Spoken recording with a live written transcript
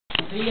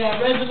The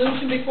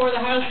resolution before the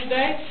House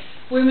today,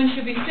 women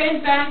should be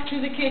sent back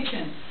to the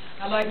kitchen.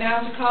 I'd like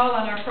now to call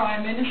on our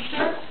Prime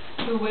Minister,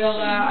 who will,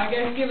 I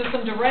guess, give us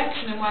some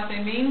direction in what they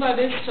mean by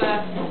this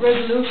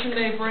resolution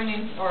they bring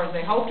in, or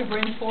they hope to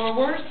bring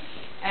forward,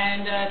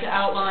 and to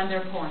outline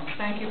their points.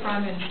 Thank you,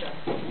 Prime Minister.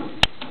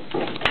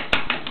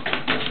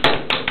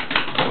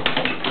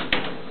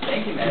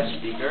 Thank you, Madam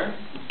Speaker.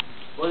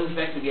 Wasn't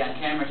expecting to be on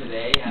camera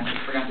today.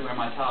 I forgot to wear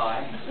my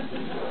tie.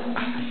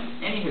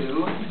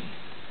 Anywho,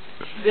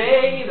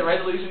 today the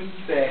resolution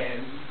says,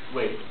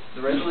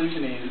 the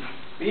resolution is,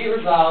 be it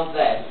resolved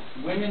that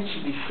women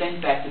should be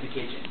sent back to the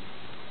kitchen.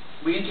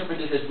 We interpret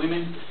this as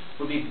women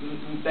would be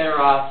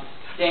better off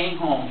staying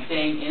home,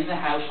 staying in the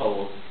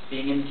household,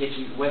 being in the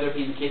kitchen, whether it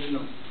be in the kitchen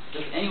or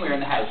just anywhere in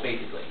the house,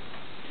 basically.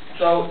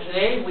 So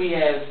today we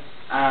have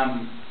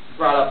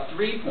brought up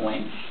 3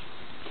 points.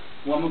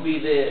 One would be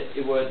that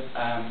it would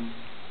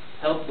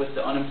help with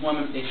the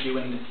unemployment issue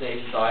in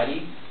today's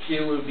society.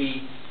 2 would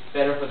be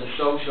better for the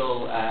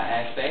social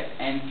aspect,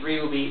 and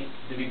 3 would be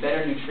to be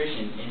better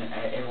nutrition in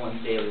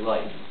everyone's daily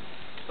life.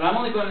 But I'm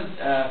only going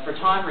to, for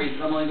time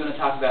reasons, I'm only going to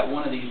talk about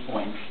one of these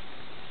points.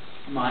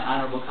 My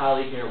honorable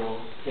colleague here will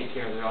take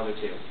care of the other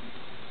 2.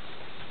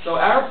 So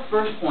our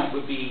first point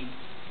would be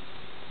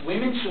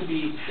women should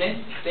be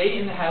stay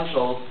in the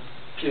household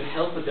to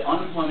help with the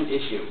unemployment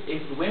issue.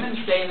 If women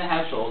stay in the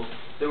household,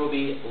 there will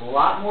be a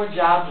lot more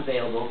jobs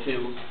available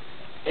to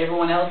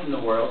everyone else in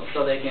the world,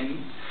 so they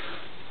can,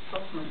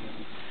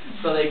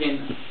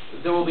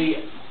 there will be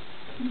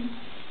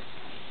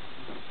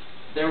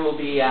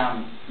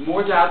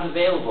more jobs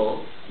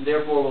available, and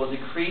therefore will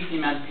decrease the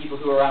amount of people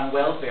who are on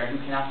welfare and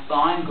who cannot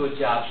find good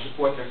jobs to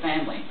support their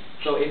family.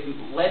 So if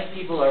less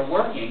people are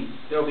working,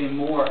 there will be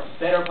more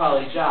better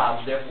quality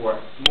jobs,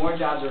 therefore more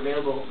jobs are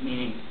available,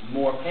 meaning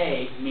more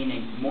pay,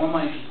 meaning more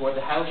money to support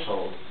the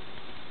household.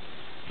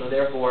 So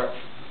therefore,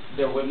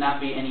 there would not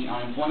be any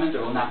unemployment,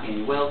 there will not be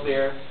any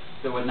welfare,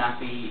 there would not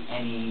be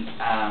any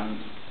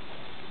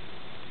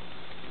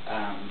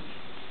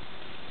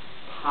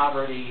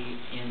poverty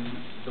in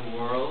the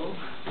world.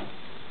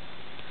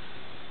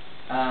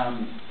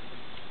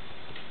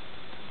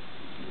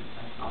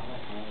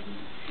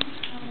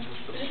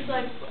 Just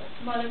like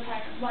my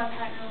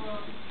partner will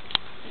do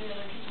the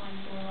other 2 points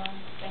for a while.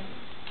 Thank you.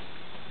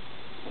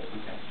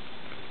 Okay.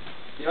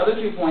 The other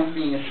 2 points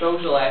being the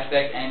social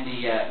aspect and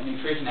the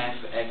nutrition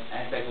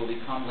aspect will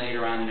become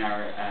later on in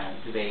our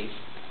debate.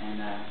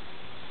 And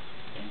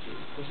thank you.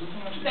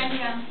 Thank you.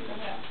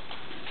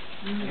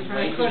 You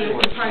probably could have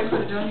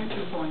done your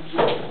 2 points.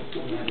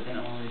 Yeah, but then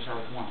it only start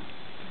with 1.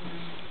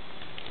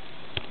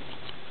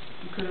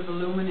 You could have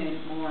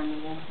illuminated more in the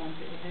 1 point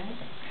that you had.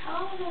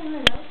 How long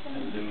have I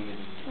been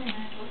illuminated? 2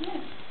 minutes, wasn't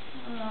it?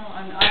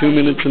 2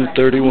 minutes and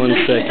 31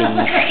 seconds.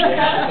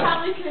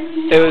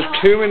 It was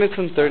 2 minutes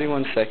and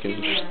 31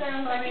 seconds. I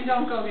mean,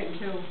 don't go getting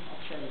too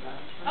upset about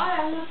it. Oh,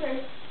 yeah, I'm not sure.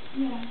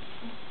 Yeah.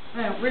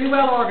 Yeah, really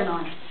well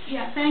organized.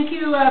 Yeah. Thank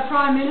you,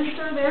 Prime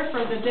Minister, there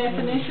for the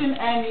definition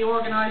and the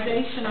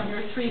organization of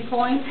your 3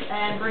 points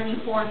and bringing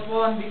forth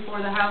one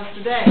before the House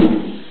today.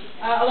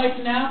 I'd like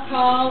to now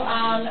call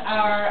on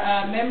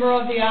our member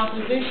of the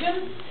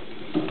opposition,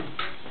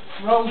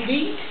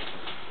 Rosie.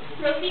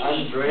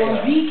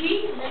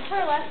 Rosicki. That's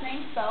her last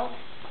name spelled.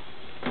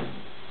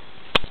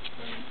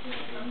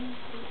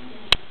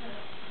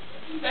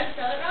 Did I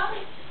spell it wrong?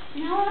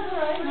 No, that's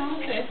alright. No,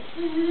 okay.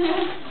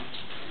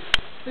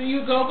 So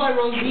you go by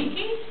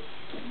Rosicki?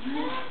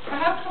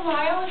 Perhaps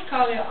I always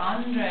call you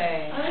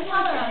Andre. I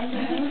call her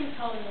Andre.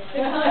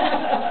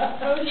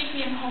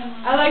 Rosicki and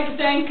home. I'd like to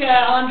thank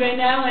Andre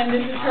now, and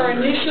this is her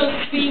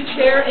initial speech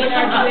here in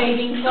our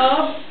debating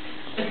club.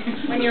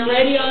 When you're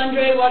ready,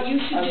 Andre, what you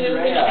should do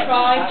is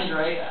try you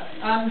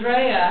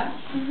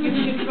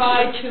should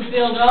try to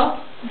build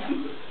up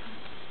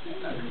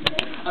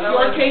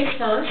your case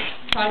first.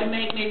 Try to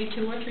make maybe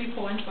 2 or 3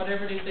 points,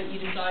 whatever it is that you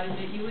decided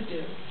that you would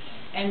do,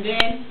 and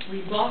then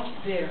rebut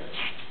theirs.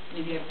 And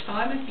if you have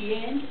time at the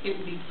end,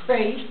 it would be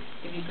great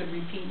if you could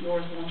repeat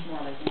yours once more,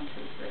 like 1, 2,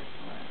 3.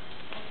 All right.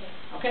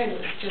 Okay,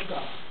 let's just go.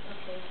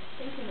 Okay.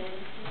 Thank you,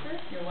 Madam Speaker.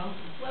 You're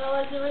welcome. Well,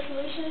 it's a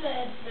resolution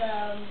that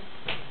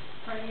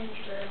Prime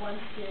Minister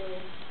wants to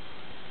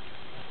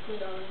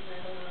put on, I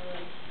don't know,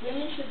 like,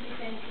 women should be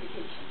sent to the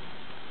kitchen.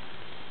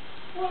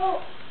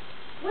 Well,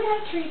 we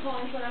have 3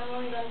 points, but I'm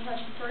only going to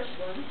touch the first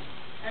one.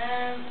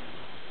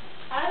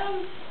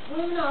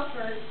 Women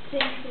offer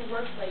things in the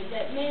workplace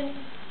that men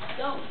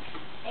don't.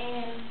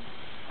 And,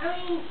 I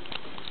mean,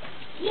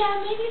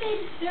 yeah, maybe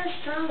they're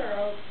stronger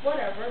or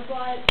whatever,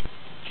 but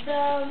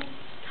the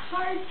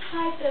hard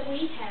type that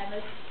we have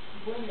as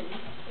women,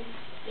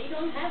 they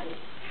don't have it.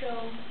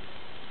 So,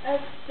 as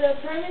the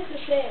Prime Minister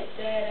said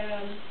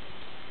that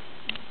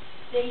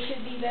they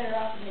should be better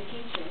off in the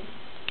kitchen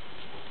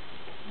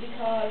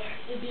because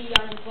it'd be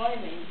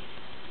unemployment,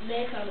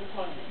 less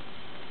unemployment.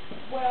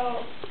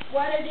 Well,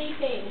 what are they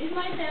saying? This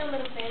might sound a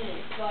little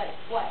feminist, but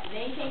what?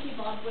 They can't keep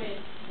up with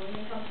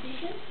women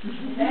competition?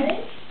 Is that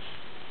it?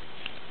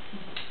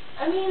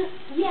 I mean,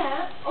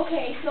 yeah,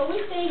 okay, so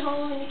we stay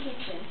home in the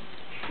kitchen.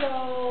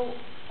 So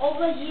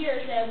over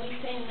years that we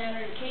spend in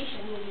our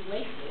education will be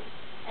wasted.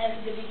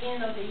 At the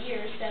beginning of the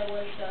years, that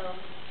was how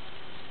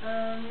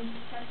can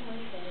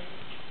we say it?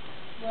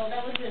 Well,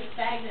 that was the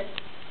fact that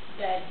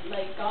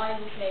like guys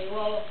would say,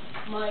 well,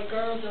 my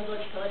girls don't go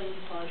to study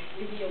because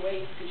it'd be a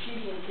waste because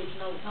she'd be in the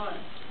kitchen all the time.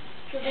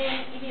 So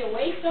then it'd be a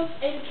waste of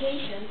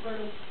education for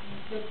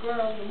the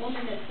girl, the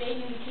woman that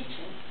stayed in the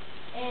kitchen.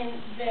 And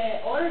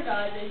the other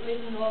guy that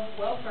lived off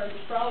welfare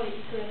was probably, if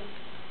he couldn't,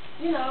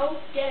 you know,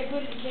 get a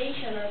good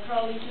education, or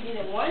probably if he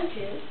didn't want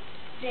to,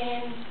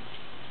 then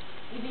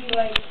it'd be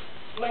like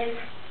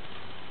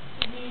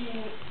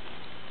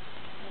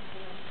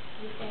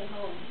he's staying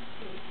home.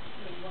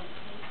 He wants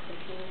to, because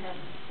he didn't have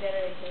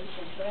better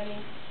education. So I mean,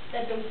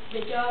 that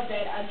the job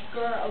that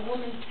a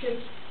woman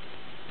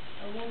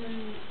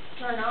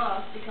turned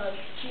off because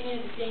she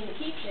needed to stay in the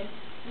kitchen,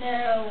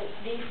 now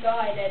this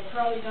guy that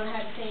probably don't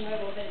have the same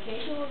level of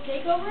education will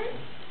take over it.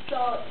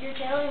 So you're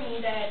telling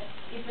me that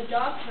if a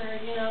doctor,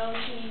 you know,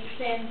 she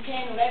spends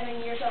 10, 11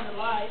 years of her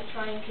life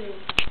trying to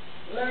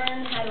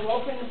learn how to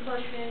open the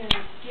person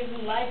and give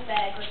them life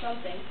back or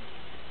something,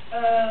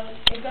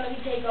 it's going to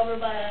be taken over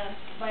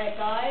by a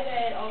guy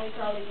that only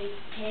probably did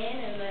 10,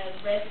 and the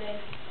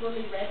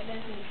poorly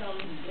residents in some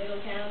little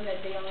town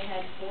that they only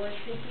had 4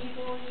 sick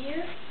people a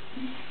year.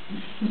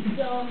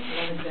 So,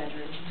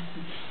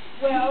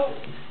 well,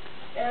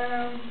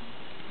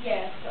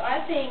 yeah, so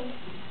I think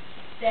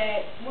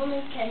that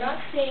women cannot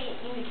stay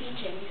in the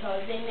kitchen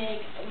because they make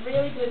a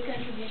really good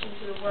contribution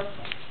to the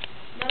workplace,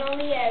 not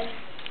only as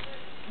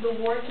the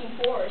working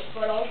force,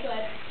 but also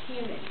as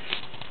humans.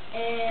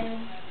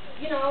 And,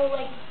 you know,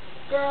 like,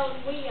 girls,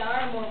 we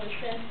are more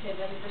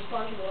sensitive and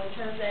responsible in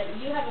terms that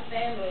you have a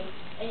family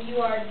and you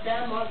are the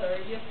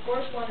mother. You, of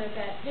course, want to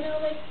that, you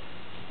know, like,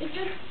 it's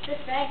just the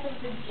fact of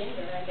the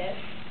gender, I guess.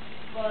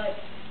 But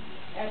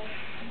that's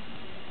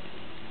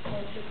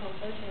too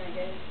complex, I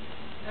guess.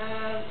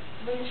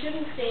 Women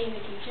shouldn't stay in the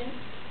kitchen,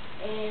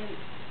 and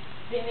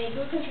they make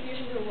good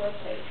contribution to the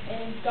workplace.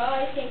 And if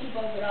guys can't keep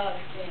up with us,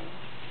 then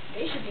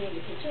they should be in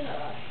the kitchen, not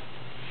us.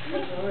 So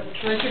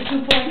that's your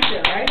 2 points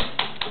there, right?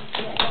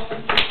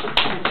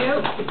 Thank you.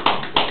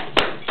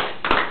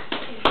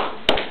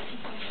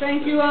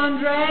 Thank you,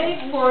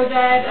 Andre, for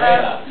that.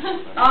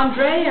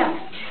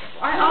 Andrea.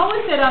 I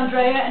always said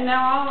Andrea, and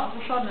now all of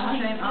a sudden I'm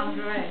saying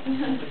Andre.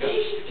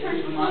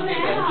 It reminds me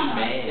of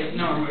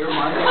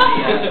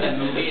that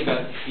movie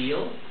about the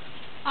seal.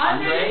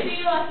 Andre?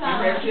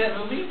 Remember ever see that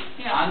movie?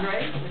 Yeah,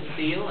 Andre with the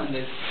seal, and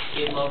this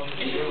kid loves the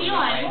seal. Oh, yeah,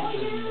 I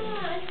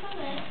saw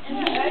that.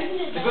 And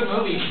it's a good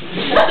movie. You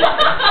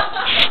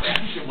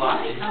should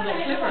watch it. Now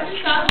I'd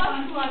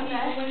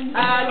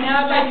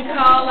like to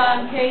call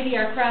on Katie,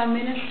 our Crown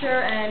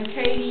Minister, and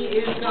Katie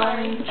is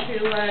going to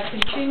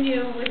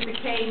continue with the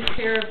case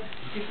here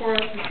before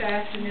us this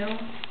afternoon,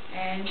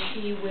 and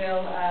she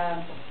will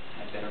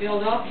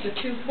build up the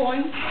 2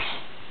 points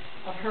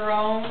of her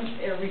own,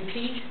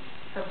 repeat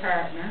her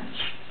partner,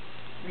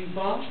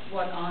 rebut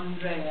what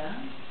Andrea,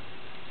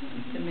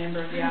 the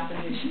member of the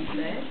opposition,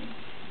 said,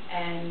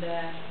 and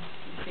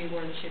see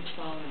where the chips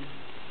fall in.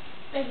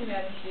 Thank you,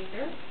 Madam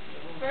Speaker.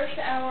 First,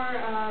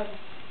 our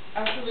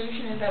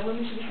solution is that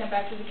women should be sent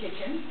back to the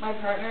kitchen. My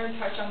partner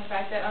touched on the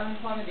fact that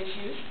unemployment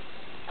issues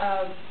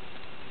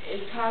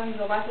is causing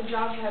the lack of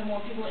jobs to have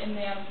more people in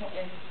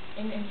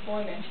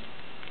employment.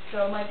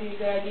 So it might be a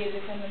good idea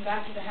to send them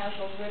back to the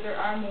households where there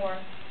are more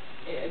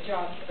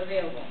jobs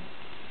available.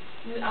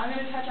 I'm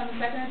going to touch on the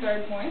second and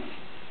third points.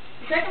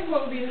 The second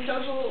point would be the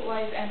social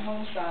life and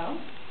home style.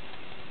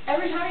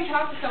 Every time you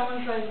talk to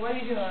someone, it's like, what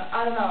are you doing?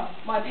 I don't know.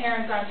 My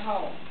parents aren't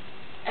home.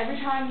 Every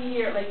time you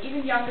hear, like,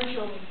 even younger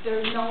children,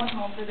 there's no one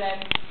home for them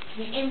to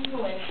be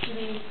influenced, to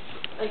be,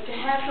 like, to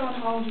have someone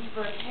home just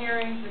for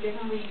caring for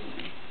different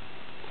reasons.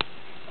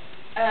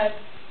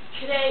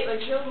 Today,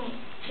 like, children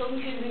seem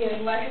to be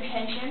getting less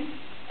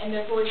attention, and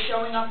therefore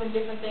showing up in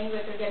different things,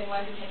 like they're getting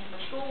less attention for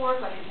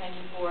schoolwork, less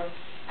attention for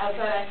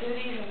outside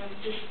activities, and it's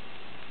just,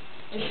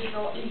 you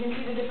can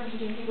see the difference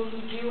between people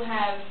who do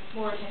have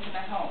more attention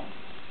at home.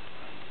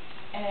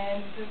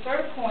 And the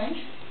third point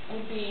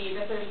would be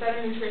that there's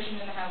better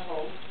nutrition in the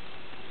household.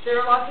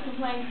 There are lots of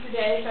complaints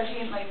today,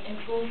 especially in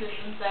school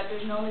systems, that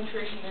there's no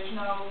nutrition, there's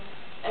no,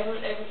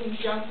 everything's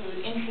junk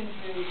food, instant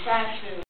food, fast food.